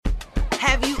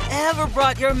Have you ever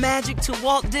brought your magic to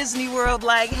Walt Disney World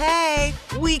like, hey,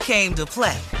 we came to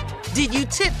play? Did you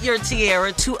tip your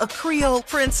tiara to a Creole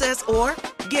princess or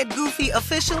get goofy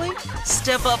officially?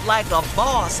 Step up like a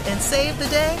boss and save the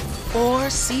day? Or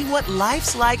see what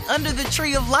life's like under the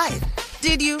tree of life?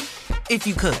 Did you? If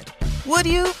you could. Would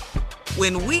you?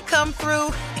 When we come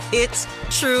through, it's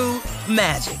true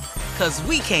magic. 'Cause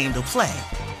we came to play.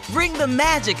 Bring the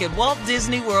magic at Walt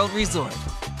Disney World Resort.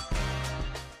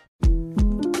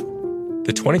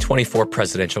 The 2024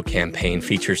 presidential campaign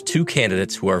features two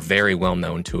candidates who are very well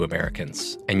known to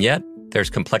Americans. And yet, there's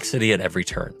complexity at every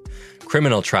turn.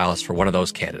 Criminal trials for one of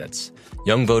those candidates.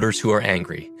 Young voters who are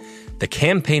angry. The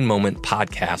Campaign Moment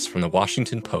podcast from the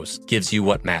Washington Post gives you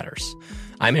what matters.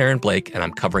 I'm Aaron Blake, and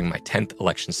I'm covering my 10th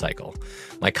election cycle.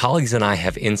 My colleagues and I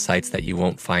have insights that you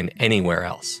won't find anywhere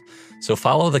else. So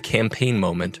follow the Campaign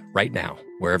Moment right now,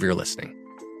 wherever you're listening.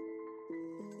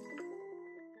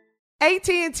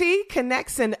 AT&T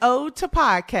connects an ode to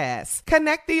podcasts.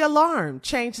 Connect the alarm.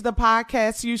 Change the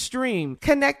podcast you stream.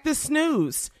 Connect the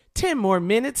snooze. 10 more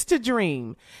minutes to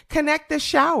dream. Connect the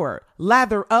shower.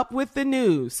 Lather up with the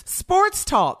news. Sports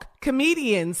talk,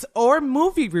 comedians, or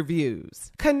movie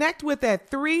reviews. Connect with that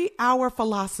 3-hour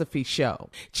philosophy show.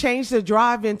 Change the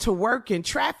drive into work in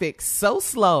traffic so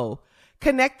slow.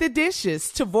 Connect the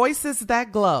dishes to voices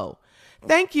that glow.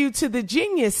 Thank you to the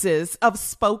geniuses of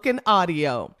spoken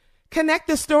audio. Connect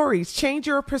the stories, change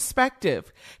your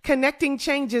perspective. Connecting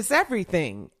changes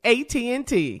everything.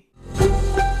 AT&T.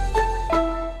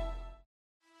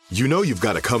 You know you've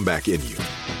got a comeback in you.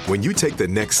 When you take the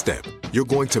next step, you're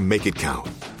going to make it count.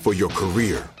 For your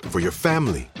career, for your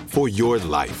family, for your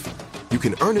life. You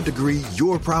can earn a degree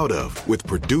you're proud of with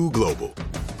Purdue Global.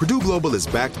 Purdue Global is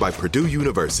backed by Purdue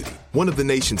University, one of the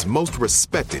nation's most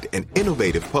respected and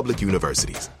innovative public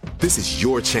universities. This is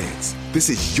your chance. This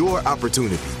is your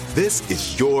opportunity. This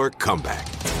is your comeback.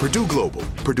 Purdue Global,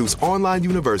 Purdue's online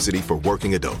university for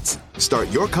working adults.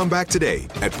 Start your comeback today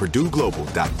at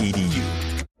purdueglobal.edu.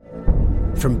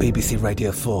 From BBC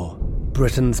Radio 4,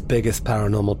 Britain's biggest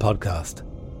paranormal podcast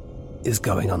is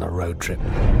going on a road trip.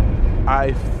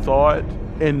 I thought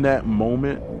in that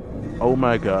moment, oh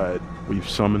my God, we've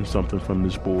summoned something from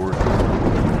this board.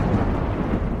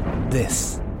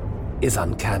 This is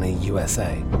Uncanny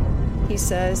USA. He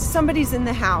says, somebody's in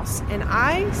the house, and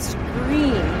I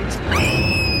screamed.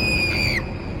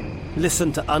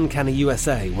 Listen to Uncanny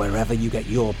USA wherever you get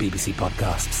your BBC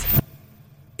podcasts,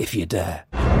 if you dare.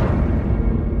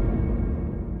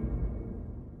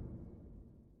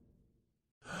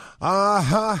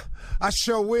 I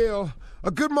sure will.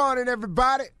 Good morning,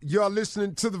 everybody. You're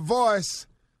listening to The Voice.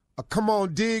 Come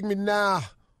on, dig me now.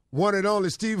 One and only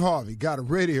Steve Harvey got a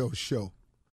radio show.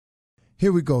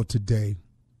 Here we go today.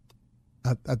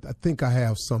 I think I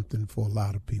have something for a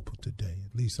lot of people today.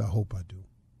 At least I hope I do.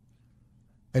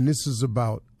 And this is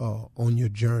about on your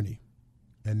journey.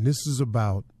 And this is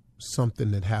about something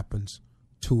that happens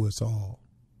to us all.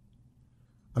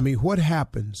 I mean, what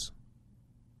happens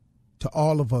to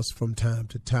all of us from time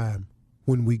to time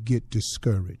when we get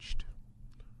discouraged?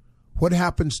 What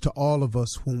happens to all of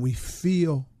us when we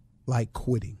feel like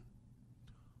quitting?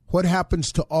 What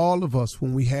happens to all of us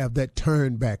when we have that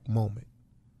turn back moment?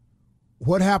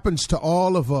 What happens to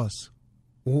all of us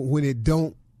when it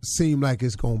don't seem like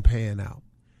it's going to pan out?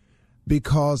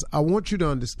 Because I want you to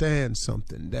understand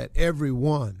something, that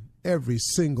every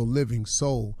single living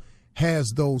soul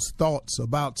has those thoughts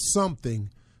about something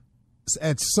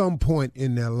at some point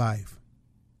in their life.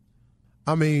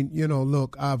 I mean,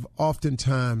 look, I've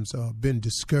oftentimes been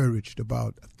discouraged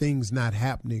about things not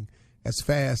happening as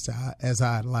fast as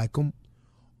I'd like them,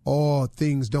 or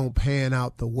things don't pan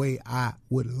out the way I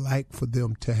would like for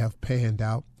them to have panned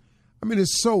out. I mean,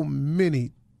 there's so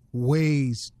many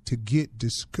ways to get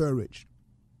discouraged.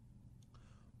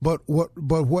 But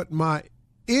what my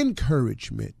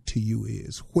encouragement to you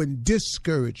is, when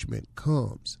discouragement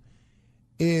comes,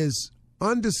 is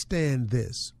understand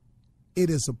this. It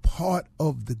is a part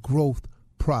of the growth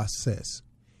process.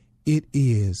 It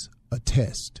is a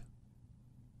test.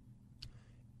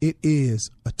 It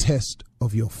is a test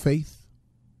of your faith.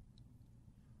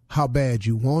 How bad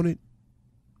you want it.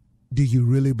 Do you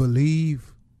really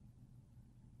believe?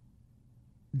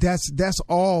 That's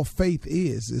all faith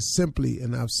is. It's simply,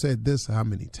 and I've said this how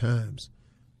many times,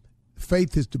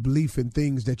 faith is the belief in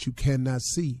things that you cannot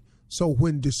see. So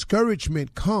when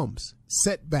discouragement comes,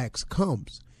 setbacks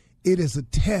comes, it is a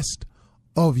test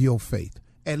of your faith.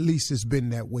 At least it's been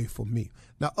that way for me.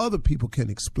 Now, other people can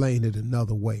explain it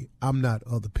another way. I'm not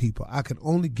other people. I can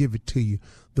only give it to you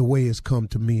the way it's come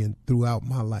to me and throughout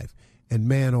my life. And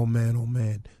man, oh man, oh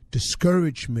man,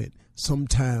 discouragement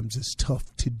sometimes is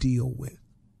tough to deal with.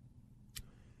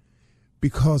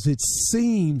 Because it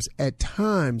seems at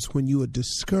times when you are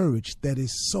discouraged that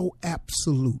it's so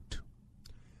absolute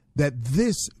that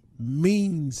this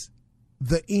means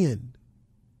the end.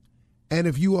 And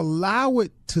if you allow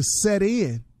it to set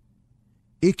in,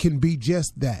 it can be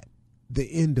just that,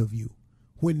 the end of you.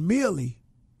 When merely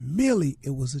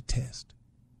it was a test.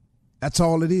 That's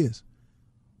all it is.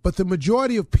 But the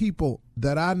majority of people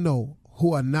that I know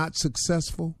who are not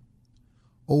successful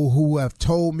or who have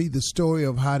told me the story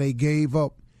of how they gave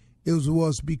up, it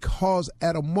was because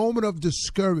at a moment of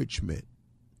discouragement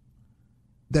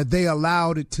that they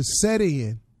allowed it to set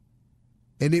in,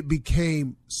 and it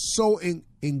became so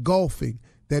engulfing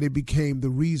that it became the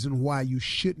reason why you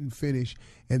shouldn't finish.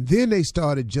 And then they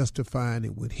started justifying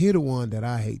it with, hear the one that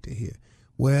I hate to hear.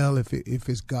 Well, if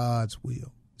it's God's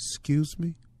will. Excuse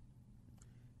me?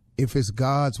 If it's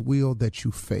God's will that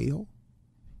you fail,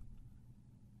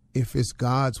 if it's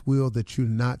God's will that you're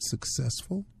not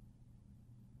successful,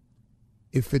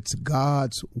 if it's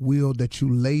God's will that you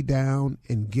lay down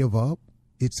and give up,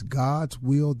 it's God's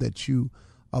will that you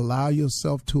allow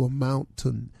yourself to amount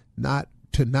to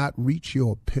not reach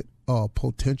your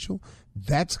potential,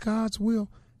 that's God's will.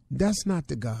 That's not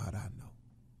the God I know.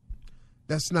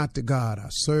 That's not the God I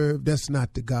serve. That's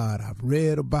not the God I've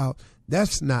read about.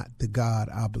 That's not the God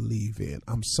I believe in.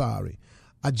 I'm sorry.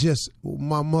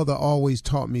 My mother always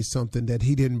taught me something, that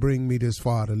he didn't bring me this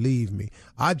far to leave me.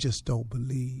 I just don't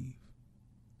believe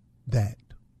that.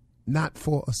 Not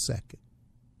for a second.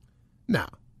 Now,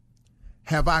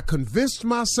 have I convinced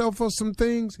myself of some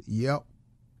things? Yep.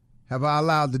 Have I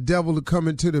allowed the devil to come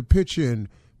into the picture and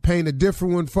paint a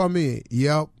different one for me?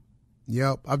 Yep.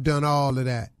 I've done all of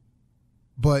that.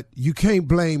 But you can't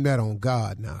blame that on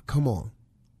God now. Come on.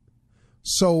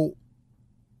 So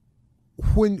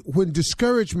when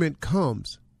discouragement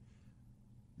comes,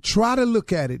 try to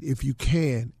look at it, if you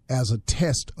can, as a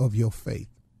test of your faith.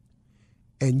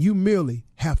 And you merely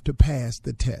have to pass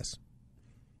the test.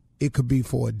 It could be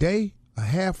for a day, a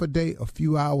half a day, a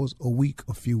few hours, a week,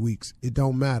 a few weeks. It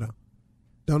don't matter.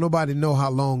 Don't nobody know how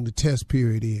long the test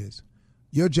period is.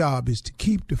 Your job is to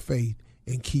keep the faith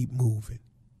and keep moving.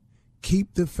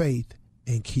 Keep the faith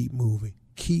and keep moving.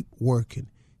 Keep working.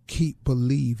 Keep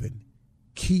believing.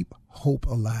 Keep hope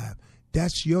alive.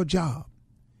 That's your job.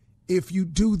 If you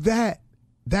do that,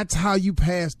 that's how you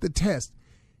pass the test.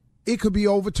 It could be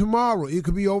over tomorrow. It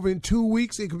could be over in 2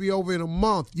 weeks. It could be over in a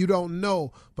month. You don't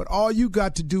know. But all you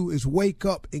got to do is wake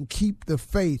up and keep the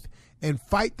faith and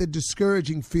fight the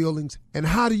discouraging feelings. And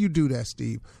how do you do that,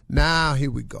 Steve? Now,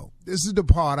 here we go. This is the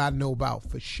part I know about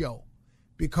for sure.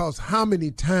 Because how many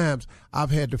times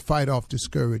I've had to fight off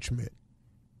discouragement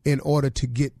in order to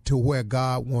get to where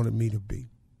God wanted me to be.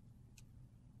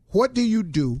 What do you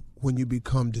do when you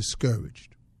become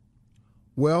discouraged?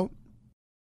 Well,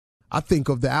 I think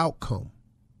of the outcome.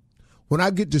 When I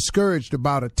get discouraged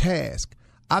about a task,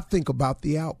 I think about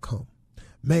the outcome.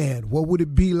 Man, what would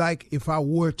it be like if I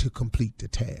were to complete the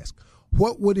task?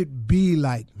 What would it be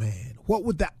like, man? What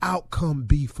would the outcome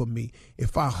be for me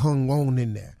if I hung on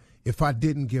in there? If I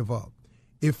didn't give up?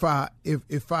 If I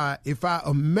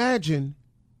imagine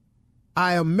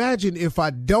if I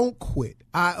don't quit,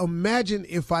 I imagine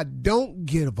if I don't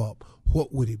give up,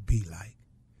 what would it be like?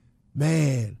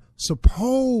 Man,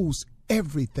 suppose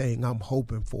everything I'm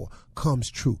hoping for comes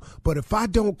true. But if I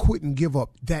don't quit and give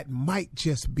up, that might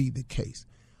just be the case.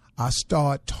 I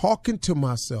start talking to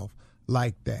myself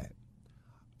like that.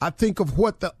 I think of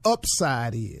what the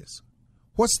upside is.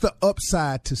 What's the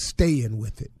upside to staying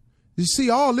with it? You see,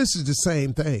 all this is the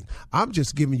same thing. I'm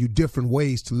just giving you different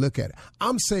ways to look at it.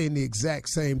 I'm saying the exact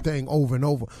same thing over and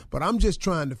over, but I'm just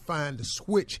trying to find the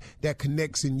switch that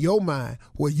connects in your mind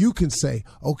where you can say,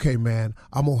 okay, man,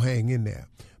 I'm going to hang in there.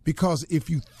 Because if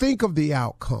you think of the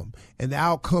outcome and the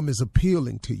outcome is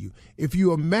appealing to you, if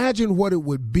you imagine what it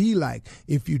would be like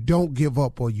if you don't give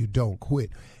up or you don't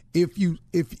quit, if you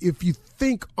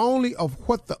think only of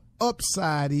what the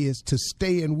upside is to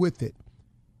staying with it,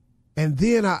 and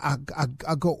then I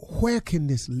go, where can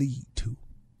this lead to?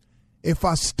 If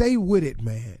I stay with it,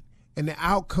 man, and the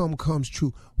outcome comes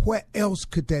true, where else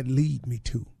could that lead me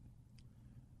to?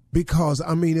 Because,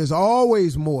 I mean, there's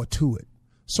always more to it.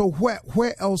 So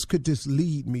where else could this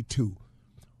lead me to?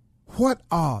 What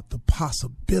are the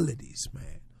possibilities,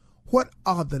 man? What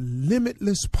are the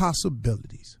limitless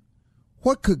possibilities?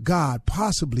 What could God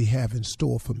possibly have in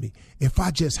store for me if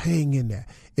I just hang in there?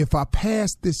 If I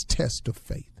pass this test of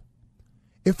faith?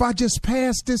 If I just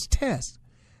pass this test?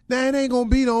 Now, it ain't going to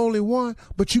be the only one,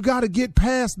 but you got to get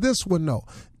past this one, though.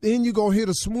 Then you're going to hit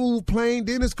a smooth plane,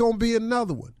 then it's going to be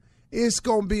another one. It's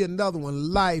going to be another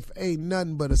one. Life ain't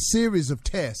nothing but a series of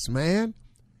tests, man.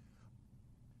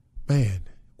 Man,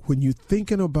 when you're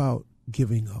thinking about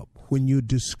giving up, when you're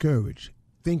discouraged,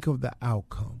 think of the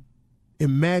outcome.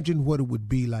 Imagine what it would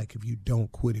be like if you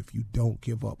don't quit, if you don't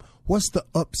give up. What's the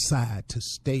upside to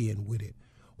staying with it?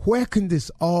 Where can this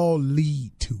all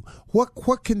lead to?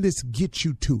 What can this get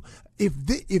you to?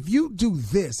 If you do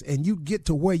this and you get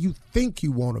to where you think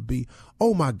you want to be,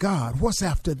 oh my God, what's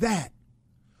after that?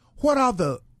 What are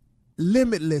the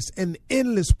limitless and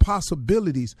endless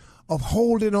possibilities of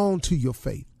holding on to your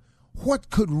faith? What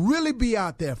could really be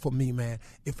out there for me, man,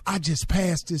 if I just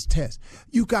pass this test?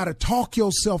 You got to talk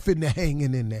yourself into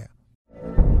hanging in there.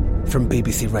 From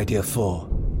BBC Radio 4,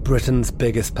 Britain's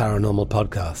biggest paranormal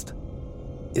podcast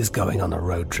is going on a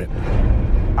road trip.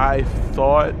 I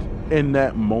thought in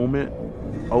that moment,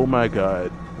 oh my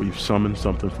God, we've summoned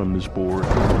something from this board.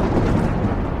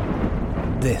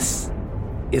 This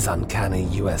is Uncanny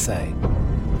USA.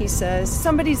 He says,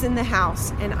 somebody's in the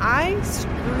house, and I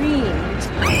screamed.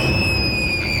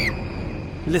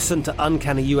 Listen to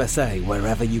Uncanny USA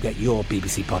wherever you get your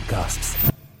BBC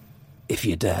podcasts, if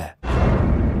you dare.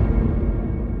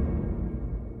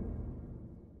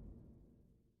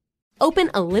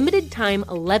 Open a limited-time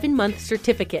 11-month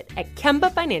certificate at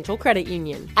Kemba Financial Credit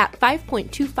Union. At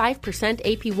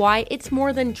 5.25% APY, it's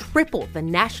more than triple the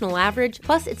national average,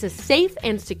 plus it's a safe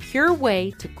and secure way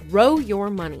to grow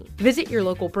your money. Visit your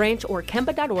local branch or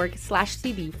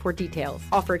kemba.org/cb for details.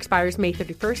 Offer expires May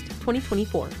 31st,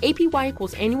 2024. APY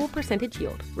equals annual percentage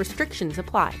yield. Restrictions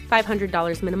apply.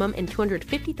 $500 minimum and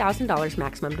 $250,000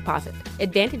 maximum deposit.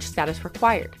 Advantage status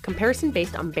required. Comparison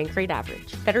based on bank rate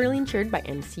average. Federally insured by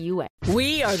NCUA.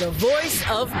 We are the voice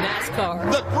of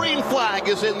NASCAR. The green flag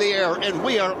is in the air, and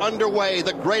we are underway.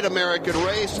 The Great American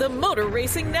Race. The Motor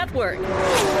Racing Network.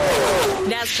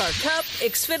 NASCAR Cup,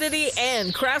 Xfinity,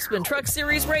 and Craftsman Truck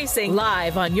Series Racing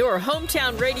live on your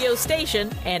hometown radio station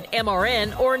and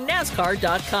MRN or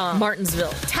NASCAR.com.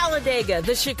 Martinsville, Talladega,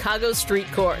 the Chicago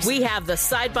Street Course. We have the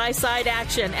side-by-side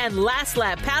action and last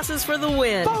lap passes for the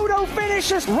win. Photo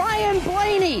finishes. Ryan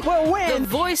Blaney will win. The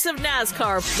voice of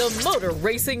NASCAR, the Motor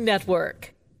Racing Network.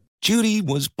 Judy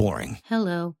was boring.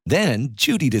 Hello. Then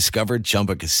Judy discovered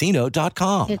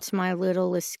ChumbaCasino.com. It's my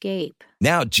little escape.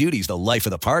 Now Judy's the life of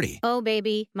the party. Oh,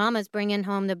 baby, mama's bringing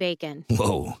home the bacon.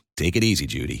 Whoa, take it easy,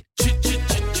 Judy.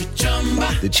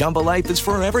 The Chumba life is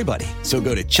for everybody. So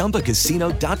go to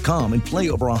ChumbaCasino.com and play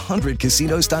over 100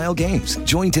 casino-style games.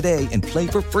 Join today and play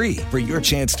for free for your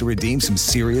chance to redeem some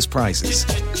serious prizes.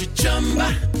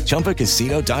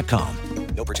 ChumbaCasino.com.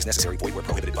 No purchase necessary. Void where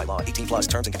prohibited by law. 18+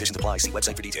 terms and conditions apply. See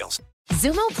website for details.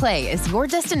 Xumo Play is your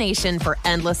destination for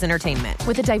endless entertainment.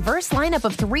 With a diverse lineup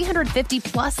of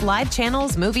 350+ live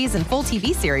channels, movies, and full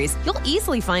TV series, you'll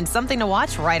easily find something to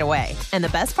watch right away. And the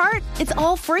best part? It's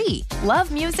all free.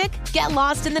 Love music? Get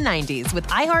lost in the 90s with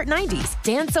iHeart 90s.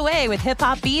 Dance away with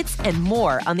hip-hop beats and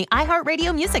more on the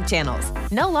iHeartRadio music channels.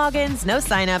 No logins, no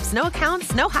signups, no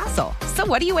accounts, no hassle. So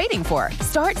what are you waiting for?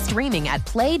 Start streaming at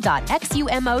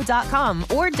play.xumo.com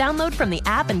or download from the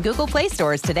app and Google Play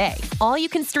stores today. All you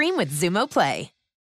can stream with Xumo Play.